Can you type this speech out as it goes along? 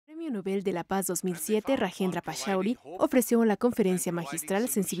Premio Nobel de la Paz 2007, Rajendra Pachauri, ofreció la conferencia magistral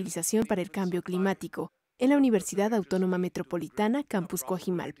Sensibilización para el Cambio Climático en la Universidad Autónoma Metropolitana, Campus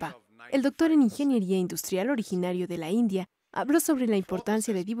Cuajimalpa. El doctor en Ingeniería Industrial originario de la India habló sobre la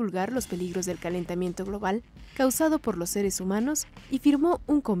importancia de divulgar los peligros del calentamiento global causado por los seres humanos y firmó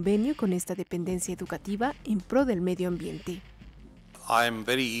un convenio con esta dependencia educativa en pro del medio ambiente. I am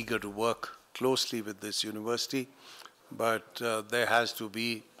very eager to work closely with this university, but there has to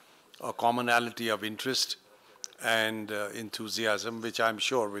be a commonality of interest and enthusiasm, which I'm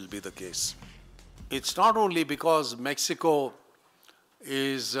sure will be the case. It's not only because Mexico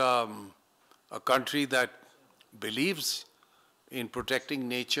is a country that believes in protecting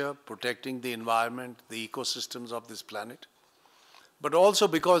nature, protecting the environment, the ecosystems of this planet, but also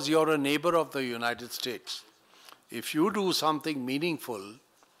because you're a neighbor of the United States. If you do something meaningful,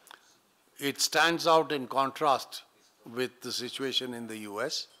 it stands out in contrast with the situation in the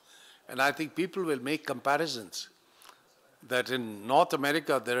US. And I think people will make comparisons that in North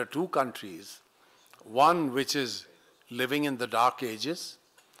America there are two countries, one which is living in the dark ages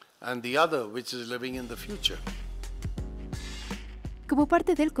and the other which is living in the future. Como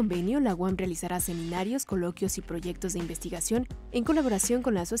parte del convenio, la UAM realizará seminarios, coloquios y proyectos de investigación en colaboración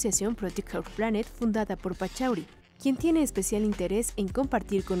con la asociación Project Our Planet, fundada por Pachauri, quien tiene especial interés en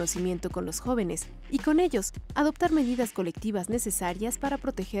compartir conocimiento con los jóvenes y con ellos adoptar medidas colectivas necesarias para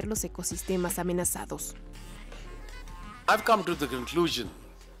proteger los ecosistemas amenazados. I've come to the conclusion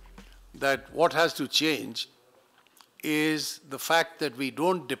that what has to change is the fact that we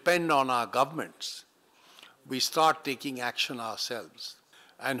don't depend on our governments. We start taking action ourselves.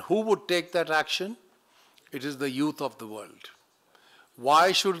 And who would take that action? It is the youth of the world.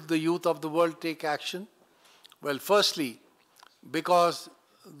 Why should the youth of the world take action? Well, firstly, because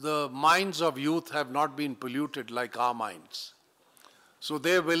the minds of youth have not been polluted like our minds. So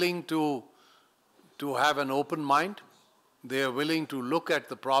they're willing to have an open mind. They are willing to look at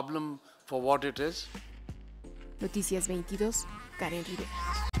the problem for what it is. Noticias 22, Karen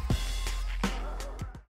Rivera.